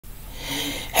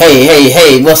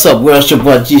Hey, what's up, world? It's your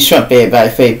boy G Shrimp,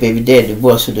 everybody, Faith Baby Daddy, the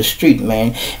voice of the street,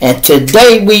 man. And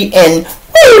today we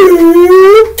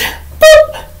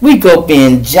go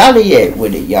being Joliet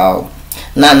with it, y'all.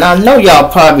 Now I know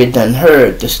y'all probably done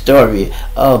heard the story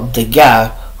of the guy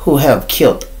who have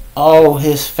killed all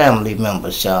his family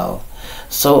members, y'all.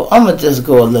 So I'm going to just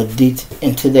go a little deep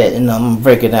into that and I'm going to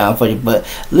break it down for you. But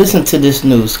listen to this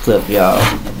news clip, y'all.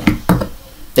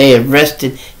 They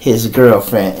arrested his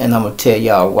girlfriend, and I'm going to tell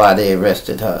y'all why they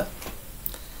arrested her.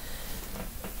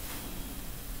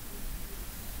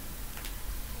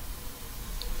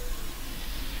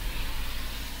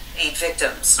 8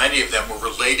 victims. Many of them were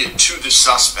related to the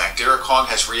suspect. Eric Hong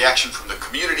has reaction from the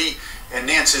community and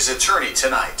Nance's attorney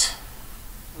tonight.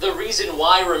 The reason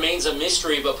why remains a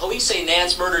mystery, but police say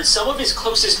Nance murdered some of his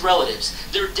closest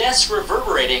relatives, their deaths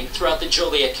reverberating throughout the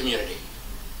Joliet community.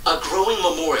 A growing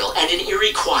memorial and an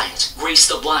eerie quiet graced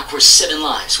the block where 7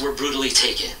 lives were brutally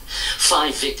taken.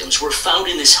 5 victims were found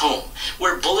in this home,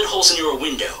 where bullet holes in your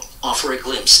window offer a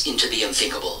glimpse into the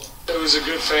unthinkable. It was a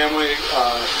good family,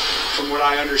 from what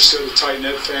I understood, a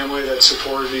tight-knit family that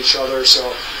supported each other,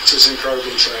 so it's just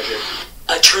incredibly tragic.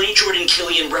 Attorney Jordan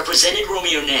Killian represented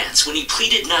Romeo Nance when he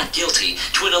pleaded not guilty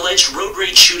to an alleged road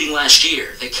rage shooting last year.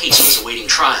 The case was awaiting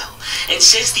trial, and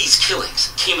says these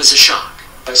killings came as a shock.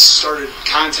 I started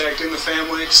contacting the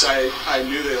family because I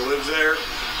knew they lived there.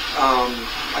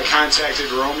 I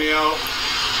contacted Romeo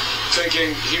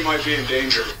thinking he might be in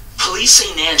danger. Police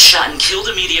say Nance shot and killed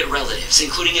immediate relatives,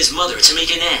 including his mother,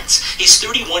 Tamika Nance, his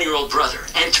 31-year-old brother,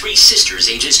 and 3 sisters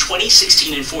ages 20,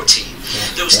 16, and 14.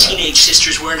 Those teenage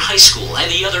sisters were in high school,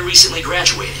 and the other recently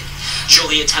graduated.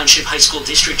 Joliet Township High School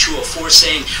District 204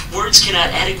 saying, "Words cannot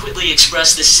adequately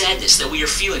express the sadness that we are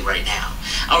feeling right now.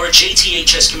 Our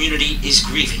JTHS community is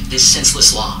grieving this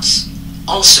senseless loss."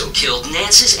 Also killed,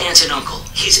 Nance's aunt and uncle.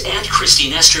 His aunt, Christy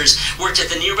Nesters, worked at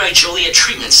the nearby Joliet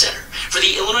Treatment Center for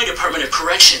the Illinois Department of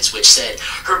Corrections, which said,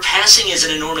 "Her passing is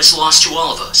an enormous loss to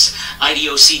all of us.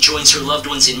 IDOC joins her loved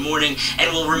ones in mourning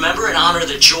and will remember and honor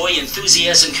the joy,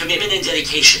 enthusiasm, commitment, and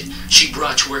dedication she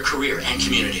brought to her career and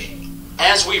community."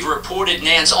 As we've reported,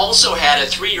 Nance also had a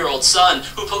 3-year-old son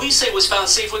who police say was found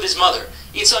safe with his mother.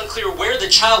 It's unclear where the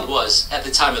child was at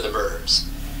the time of the murders.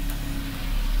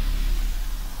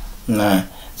 Now,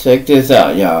 check this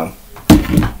out, y'all.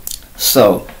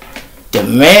 So, the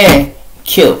man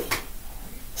killed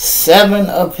 7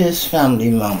 of his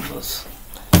family members.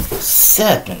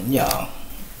 7, y'all.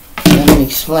 Let me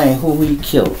explain who he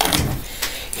killed.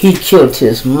 He killed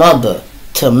his mother,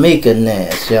 Tamika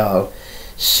Nance, y'all.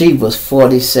 She was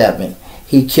 47.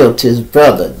 He killed his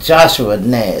brother, Joshua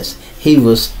Nance. He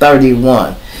was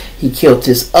 31. He killed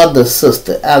his other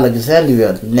sister,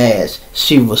 Alexandria Nash.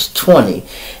 She was 20.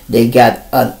 They got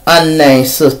an unnamed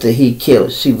sister he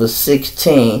killed. She was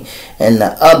 16. And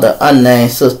the other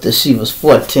unnamed sister, she was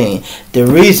 14. The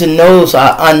reason those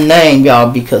are unnamed, y'all,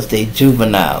 because they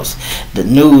juveniles. The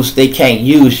news, they can't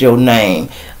use your name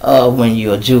when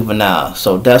you're a juvenile.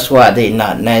 So that's why they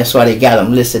not named. That's why they got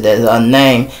them listed as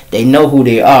unnamed. They know who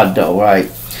they are, though, right?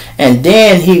 And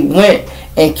then he went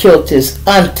and killed his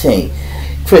auntie,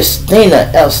 Christina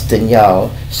Elston,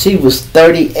 y'all. She was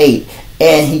 38,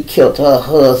 and he killed her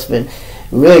husband,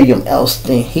 William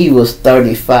Elston. He was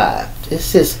 35.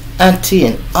 This is auntie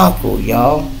and uncle,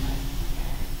 y'all.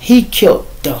 He killed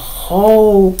the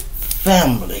whole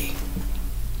family.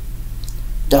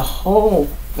 The whole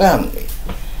family.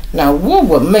 Now, what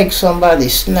would make somebody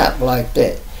snap like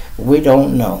that? We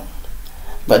don't know.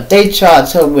 But they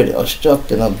charged her with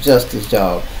obstruction of justice,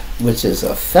 y'all, which is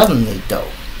a felony, though.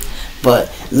 But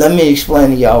let me explain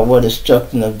to y'all what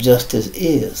obstruction of justice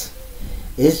is.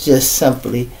 It's just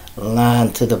simply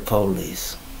lying to the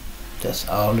police. That's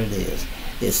all it is.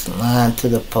 It's lying to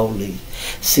the police.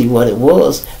 See what it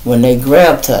was when they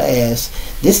grabbed her ass.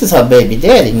 This is her baby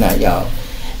daddy now, y'all.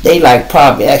 They like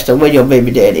probably asked her, "Where your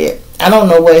baby daddy at?" "I don't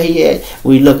know where he at.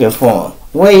 We looking for him."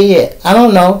 "Where he at?" "I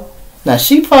don't know." Now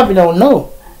she probably don't know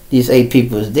these 8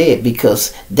 people is dead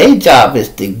because their job is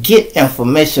to get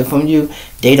information from you.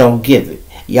 They don't give it.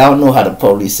 Y'all know how the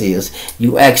police is.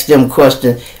 You ask them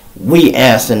questions, we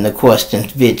answering the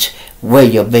questions, bitch. Where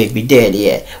your baby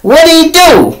daddy at? What did he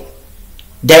do?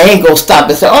 They ain't gonna stop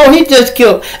and say, "Oh, he just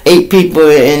killed 8 people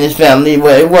in his family."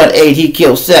 Well, it wasn't 8, he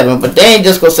killed 7. But they ain't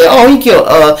just gonna say, "Oh, he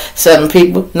killed 7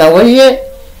 people." Now where he at?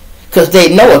 Because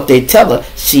they know if they tell her,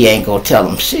 she ain't gonna tell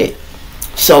them shit.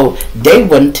 So they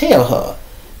wouldn't tell her.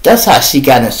 That's how she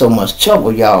got in so much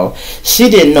trouble, y'all. She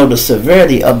didn't know the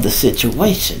severity of the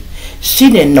situation. She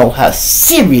didn't know how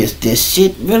serious this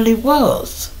shit really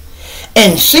was.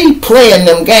 And she playing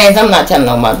them games. I'm not telling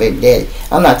on my baby daddy.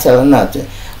 I'm not telling nothing.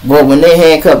 But when they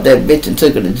handcuffed that bitch and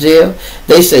took her to jail,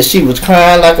 they said she was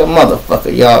crying like a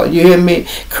motherfucker, y'all. You hear me?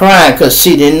 Crying because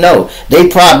she didn't know. They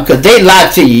probably, because they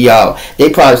lied to you, y'all. They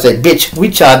probably said, bitch,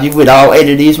 we charged you with all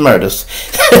 8 of these murders.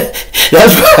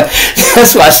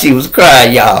 That's why she was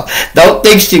crying, y'all. Don't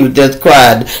think she was just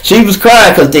crying. She was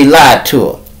crying because they lied to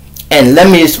her. And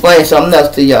let me explain something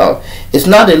else to y'all. It's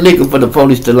not illegal for the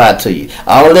police to lie to you.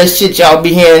 All that shit y'all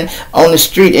be hearing on the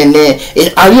street and then,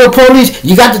 are you a police?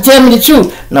 You got to tell me the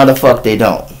truth. No, the fuck they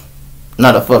don't.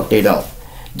 No, the fuck they don't.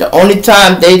 The only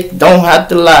time they don't have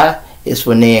to lie is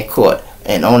when they're in court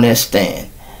and on their stand.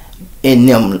 In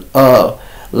them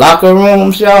locker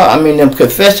rooms, y'all, I mean them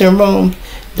confession rooms,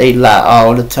 they lie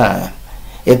all the time.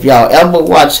 If y'all ever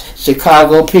watch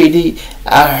Chicago PD,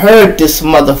 I heard this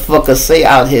motherfucker say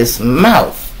out his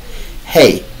mouth,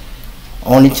 hey,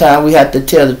 only time we have to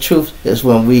tell the truth is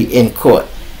when we in court.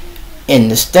 In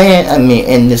the stand, I mean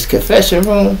in this confession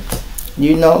room,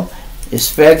 you know,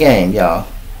 it's fair game, y'all.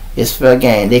 It's fair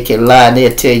game. They can lie,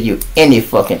 they'll tell you any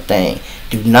fucking thing.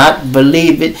 Do not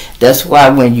believe it. That's why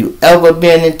when you ever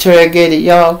been interrogated,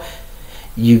 y'all,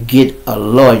 you get a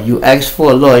lawyer. You ask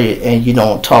for a lawyer and you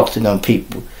don't talk to them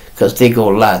people because they go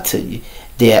lie to you.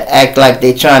 They'll act like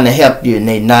they trying to help you and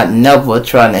they not never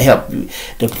trying to help you.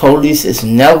 The police is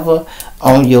never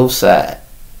on your side.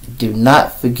 Do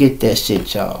not forget that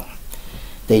shit, y'all.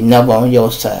 They never on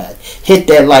your side. Hit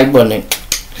that like button and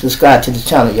subscribe to the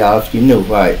channel, y'all, if you new,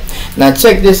 right? Now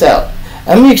check this out.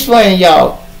 Let me explain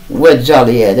y'all where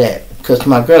Joliet at. Because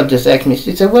my girl just asked me,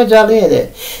 she said, where Joliet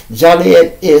at?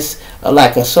 Joliet is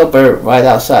like a suburb right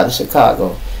outside of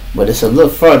Chicago. But it's a little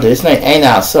further. It's not, ain't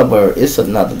our suburb. It's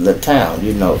another little town,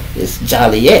 you know. It's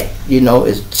Joliet, you know.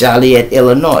 It's Joliet,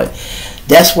 Illinois.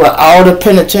 That's where all the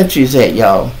penitentiaries at,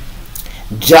 y'all.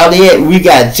 Joliet, we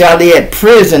got Joliet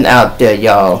Prison out there,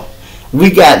 y'all. We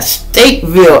got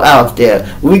Stateville out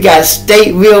there. We got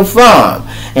Stateville Farm.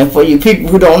 And for you people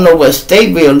who don't know what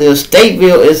Stateville is,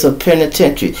 Stateville is a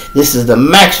penitentiary. This is the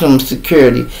maximum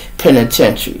security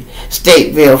penitentiary.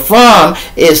 Stateville Farm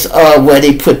is where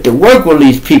they put the work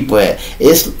release people at.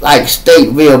 It's like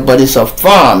Stateville, but it's a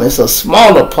farm. It's a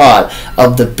smaller part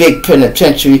of the big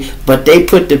penitentiary, but they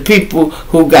put the people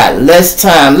who got less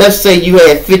time. Let's say you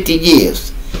had 50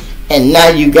 years. And now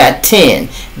you got 10.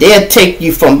 They'll take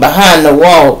you from behind the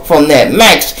wall from that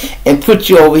max and put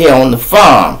you over here on the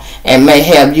farm and may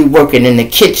have you working in the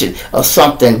kitchen or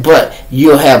something, but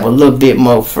you'll have a little bit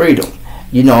more freedom.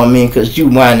 You know what I mean? Because you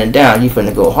winding down, you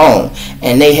finna go home.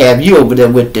 And they have you over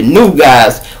there with the new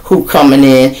guys who coming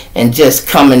in and just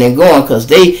coming and going because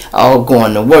they all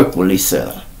going to work release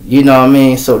center. You know what I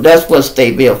mean? So that's what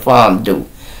Stateville Farm do,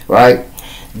 right?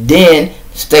 Then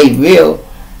Stateville,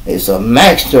 it's a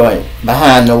max joint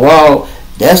behind the wall.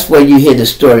 That's where you hear the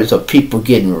stories of people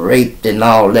getting raped and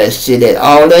all that shit.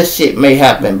 All that shit may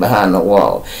happen behind the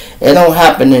wall. It don't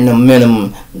happen in the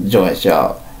minimum joints,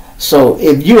 y'all. So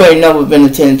if you ain't never been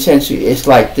to penitentiary, it's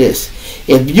like this.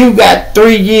 If you got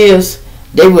 3 years,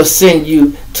 they will send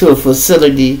you to a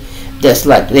facility that's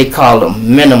like, they call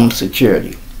them minimum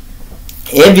security.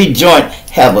 Every joint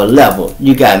have a level.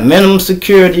 You got minimum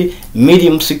security,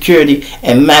 medium security,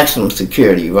 and maximum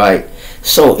security, right?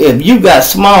 So if you got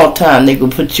small time, they can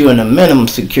put you in a minimum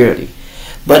security.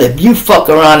 But if you fuck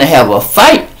around and have a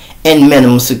fight in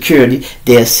minimum security,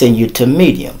 they'll send you to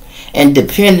medium. And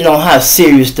depending on how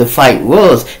serious the fight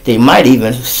was, they might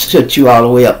even put you all the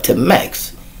way up to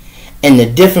max. And the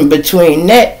difference between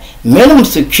that, minimum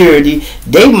security,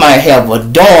 they might have a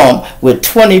dorm with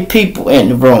 20 people in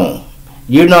the room.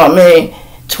 You know what I mean?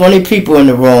 20 people in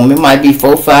the room. It might be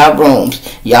 4 or 5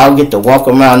 rooms. Y'all get to walk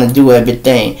around and do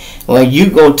everything. When you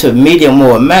go to medium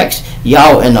or max,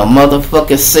 y'all in a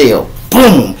motherfucking cell.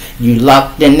 Boom! You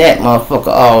locked in that motherfucker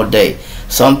all day.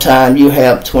 Sometimes you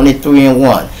have 23 and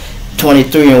 1.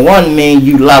 23 and 1 mean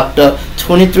you locked up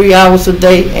 23 hours a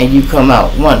day and you come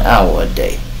out 1 hour a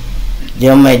day.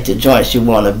 Them ain't the joints you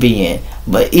want to be in.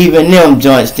 But even them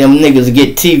joints, them niggas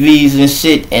get TVs and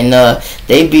shit, and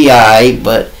they be alright,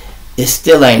 but it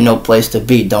still ain't no place to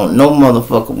be. Don't no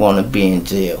motherfucker want to be in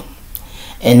jail.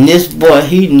 And this boy,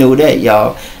 he knew that,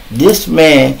 y'all. This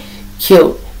man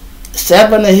killed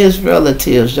 7 of his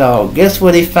relatives, y'all. Guess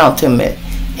where they found him at?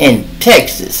 In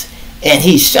Texas. And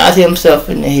he shot himself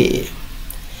in the head.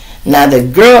 Now the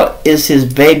girl is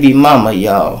his baby mama,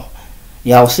 y'all.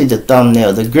 Y'all see the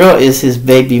thumbnail. The girl is his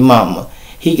baby mama.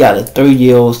 He got a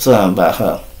 3-year-old son by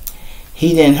her.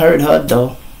 He didn't hurt her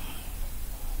though.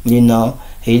 You know,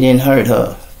 he didn't hurt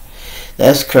her.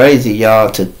 That's crazy,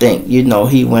 y'all, to think, you know,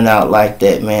 he went out like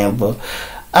that, man. But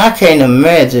I can't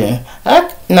imagine.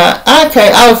 Now,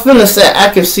 I was finna say, I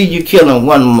can see you killing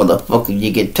one motherfucker,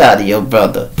 you get tired of your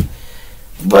brother.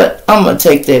 But I'm gonna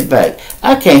take that back.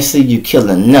 I can't see you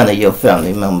killing none of your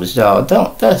family members, y'all.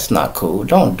 That's not cool.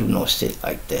 Don't do no shit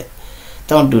like that.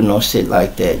 Don't do no shit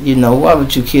like that. You know, why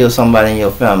would you kill somebody in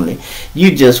your family?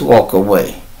 You just walk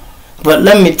away. But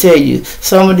let me tell you,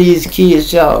 some of these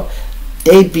kids, y'all,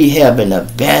 they be having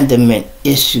abandonment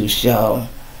issues, y'all.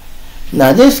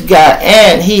 Now this guy,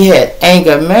 and he had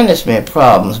anger management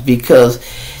problems because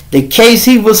the case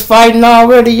he was fighting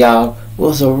already, y'all,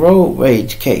 was a road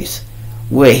rage case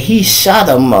where he shot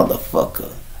a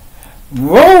motherfucker.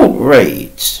 Road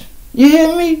rage. You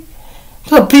hear me?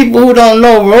 For people who don't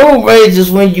know, road rage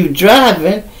is when you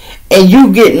driving and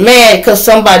you get mad because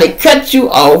somebody cut you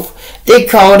off. They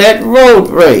call that road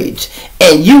rage.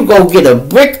 And you go get a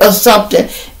brick or something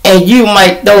and you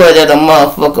might throw it at a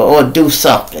motherfucker or do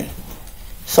something.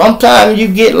 Sometimes you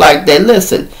get like that.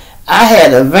 Listen, I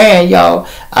had a van, y'all.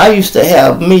 I used to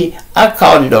have I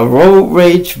called it a road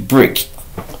rage brick.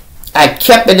 I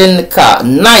kept it in the car.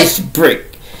 Nice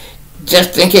brick.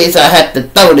 Just in case I had to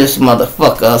throw this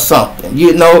motherfucker or something,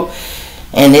 you know.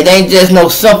 And it ain't just no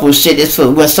simple shit. It's for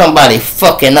when somebody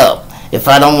fucking up. If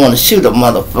I don't want to shoot a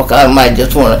motherfucker, I might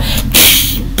just want to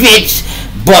bitch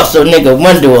bust a nigga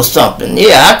window or something.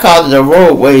 Yeah, I called it a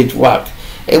road rage rock.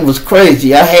 It was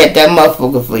crazy. I had that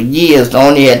motherfucker for years. I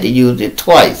only had to use it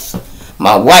twice.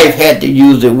 My wife had to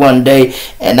use it one day,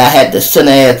 and I had to send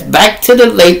her ass back to the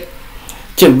lake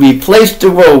to replace the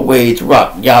road rage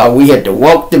rock. Y'all, we had to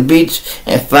walk the beach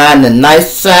and find a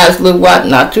nice size little rock.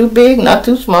 Not too big, not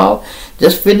too small.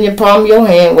 Just fit in your palm of your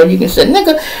hand where you can say,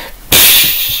 nigga,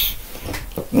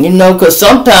 you know, because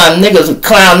sometimes niggas will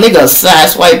clown, niggas side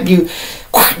swipe you,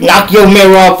 knock your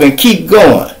mirror off and keep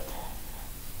going.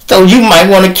 So you might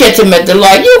want to catch him at the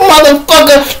light. You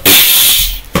motherfucker.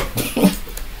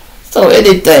 So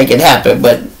anything can happen,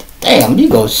 but damn, you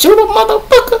gonna shoot a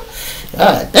motherfucker?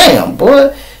 God damn,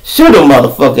 boy. Shoot a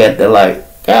motherfucker at the light.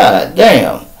 God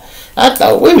damn. I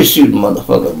thought we were shooting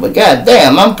motherfuckers, but god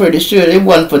damn, I'm pretty sure it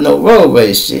wasn't for no road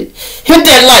rage shit. Hit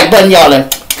that like button, y'all,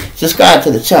 and subscribe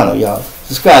to the channel, y'all.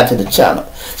 Subscribe to the channel.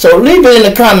 So leave it in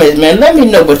the comments, man. Let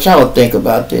me know what y'all think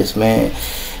about this, man.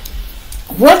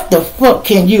 What the fuck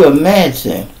can you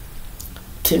imagine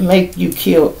to make you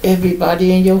kill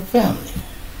everybody in your family?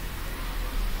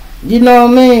 You know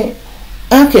what I mean?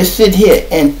 I can sit here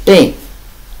and think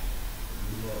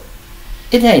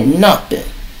it ain't nothing.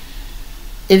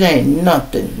 It ain't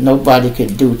nothing nobody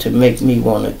could do to make me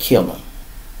want to kill them.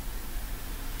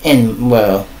 And,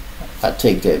 well, I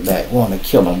take that back, want to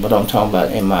kill them, but I'm talking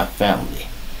about in my family.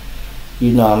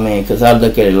 You know what I mean? Because I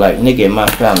look at it like, nigga, in my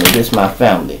family, this my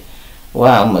family.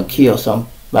 Why I'm going to kill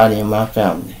somebody in my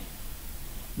family?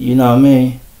 You know what I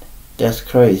mean? That's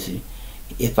crazy.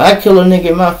 If I kill a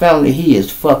nigga in my family, he is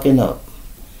fucking up.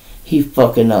 He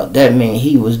fucking up. That means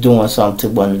he was doing something to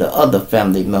one of the other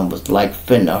family members, like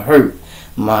finna hurt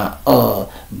my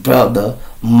brother,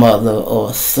 mother,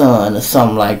 or son, or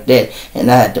something like that. And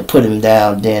I had to put him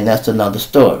down, then that's another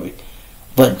story.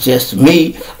 But just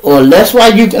me, or that's why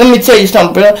you, let me tell you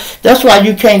something, bro. That's why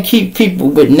you can't keep people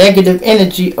with negative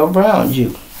energy around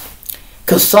you.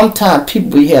 Because sometimes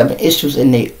people be having issues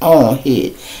in their own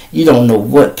head. You don't know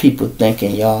what people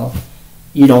thinking, y'all.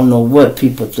 You don't know what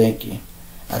people thinking.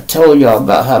 I told y'all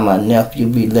about how my nephew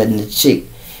be letting the chick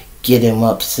get him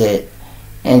upset.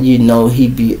 And you know he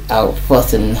be out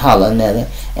fussing and hollering at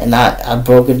her. And I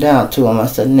broke it down to him. I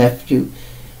said, nephew,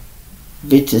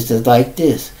 bitches is like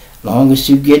this. Long as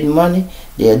you getting money,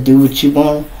 they'll do what you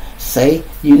want to say.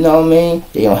 You know what I mean?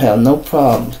 They don't have no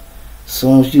problems. As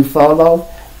soon as you fall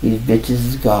off, these bitches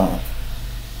is gone.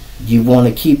 You want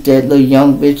to keep that little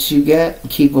young bitch you got,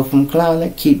 keep her from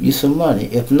clowning, keep you some money.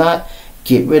 If not,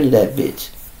 get rid of that bitch.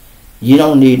 You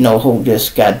don't need no hoe that's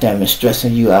goddamn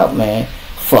stressing you out, man.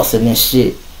 Fussing and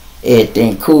shit.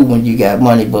 Everything cool when you got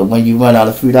money, but when you run out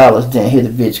of few dollars, then here the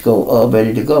bitch go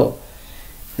ready to go.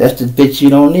 That's the bitch you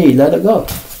don't need. Let her go.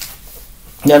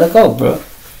 Let her go, bro.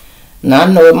 Now,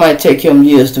 I know it might take him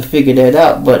years to figure that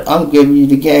out, but I'm giving you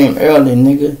the game early,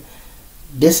 nigga.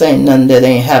 This ain't nothing that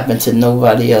ain't happened to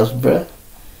nobody else, bro.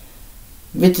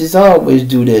 Bitches always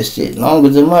do that shit. Long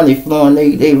as the money flowing,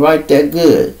 they right that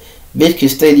good. Bitch can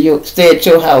stay at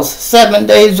your house 7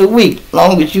 days a week,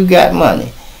 long as you got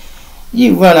money.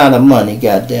 You run out of money,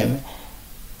 goddammit.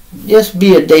 Just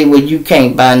be a day where you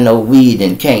can't buy no weed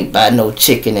and can't buy no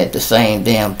chicken at the same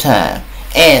damn time.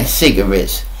 And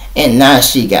cigarettes. And now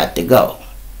she got to go.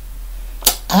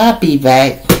 I'll be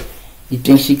back. You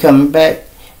think she coming back?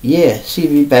 Yeah, she'll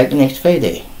be back next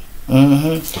payday.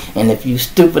 And if you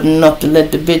stupid enough to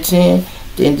let the bitch in,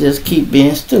 then just keep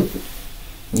being stupid.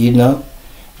 You know?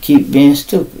 Keep being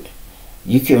stupid.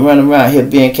 You can run around here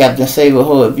being Captain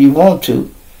Save-A-Ho if you want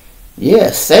to. Yeah,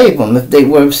 save them if they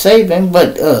worth saving.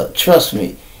 But trust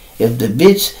me, if the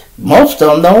bitch, most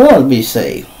of them don't want to be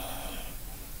saved.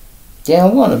 They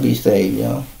don't want to be saved,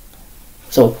 y'all.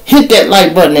 So hit that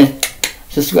like button and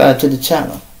subscribe to the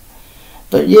channel.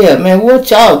 But yeah, man, what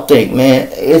y'all think,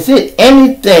 man? Is it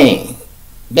anything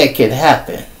that can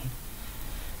happen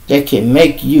that can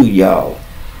make you, y'all,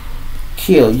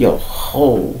 kill your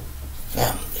whole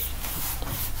family?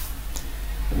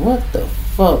 What the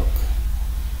fuck?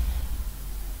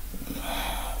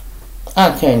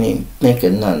 I can't even think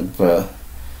of nothing, bro,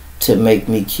 to make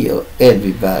me kill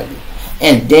everybody.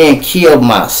 And then kill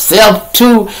myself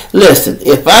too. Listen,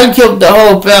 if I killed the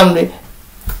whole family,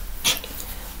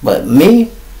 but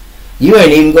me, you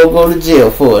ain't even gonna go to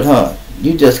jail for it, huh?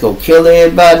 You just go kill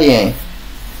everybody and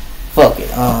fuck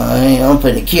it. I'm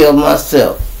finna kill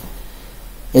myself.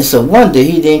 It's a wonder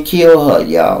he didn't kill her,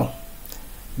 y'all.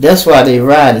 That's why they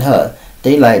riding her.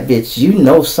 They like, bitch, you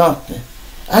know something.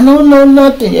 I don't know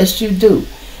nothing. Yes, you do.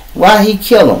 Why he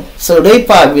kill him? So they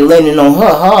probably leaning on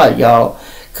her hard, y'all,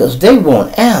 because they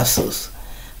want answers.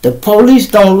 The police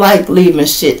don't like leaving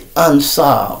shit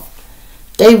unsolved.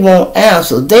 They want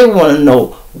answers. They want to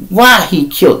know why he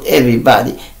killed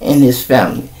everybody in his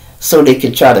family so they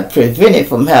can try to prevent it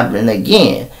from happening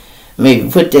again.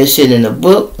 Maybe put that shit in a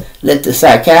book. Let the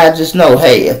psychiatrist know,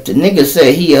 hey, if the nigga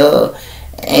say he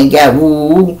ain't got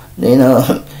woo-woo,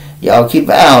 then y'all keep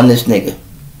an eye on this nigga.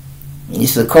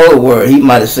 It's a code word. He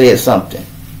might have said something.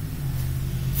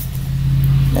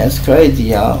 That's crazy,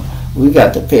 y'all. We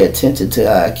got to pay attention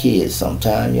to our kids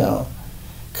sometime, y'all.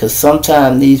 Because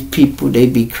sometimes these people, they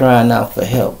be crying out for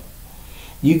help.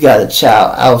 You got a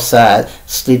child outside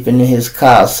sleeping in his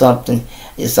car or something.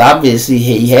 It's obviously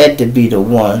he had to be the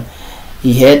one.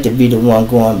 He had to be the one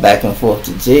going back and forth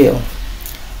to jail.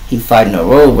 He fighting a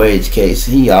road rage case.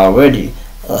 He already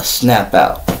snapped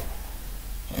out.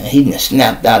 And he done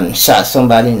snapped out and shot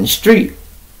somebody in the street.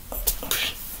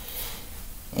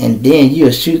 And then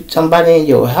you'll shoot somebody in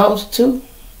your house too?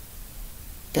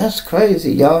 That's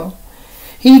crazy, y'all.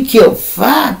 He killed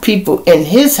 5 people in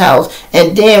his house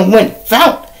and then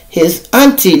found his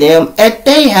auntie them at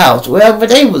their house, wherever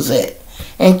they was at,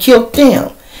 and killed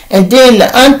them. And then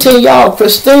the auntie, y'all,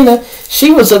 Christina,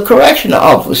 she was a correctional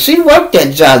officer. She worked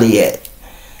at Joliet.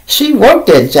 She worked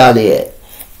at Joliet.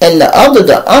 And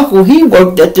the uncle, he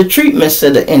worked at the treatment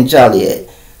center in Joliet.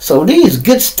 So these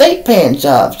good state paying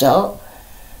jobs, y'all.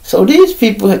 So these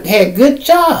people had good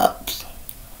jobs.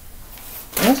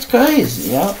 That's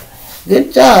crazy, y'all.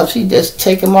 Good jobs. He just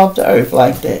take them off the earth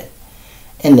like that.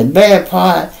 And the bad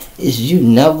part is you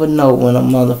never know when a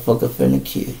motherfucker finna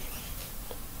kill you.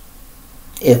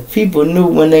 If people knew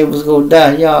when they was gonna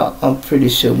die, y'all, I'm pretty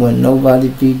sure when nobody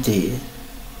be dead.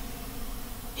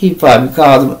 He probably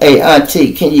called them, hey,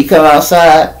 auntie, can you come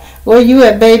outside? Where you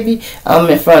at, baby? I'm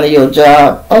in front of your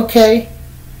job. Okay.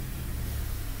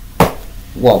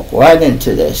 Walk right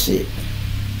into that shit.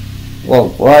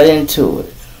 Walk right into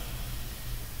it.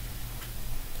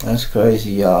 That's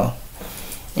crazy, y'all.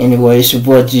 Anyway, it's your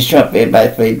boy G Trump.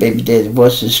 Everybody for your baby daddy.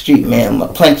 Watch the street, man. I'm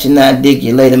gonna punch you now, dig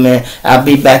you later, man. I'll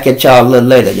be back at y'all a little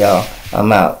later, y'all.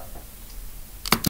 I'm out.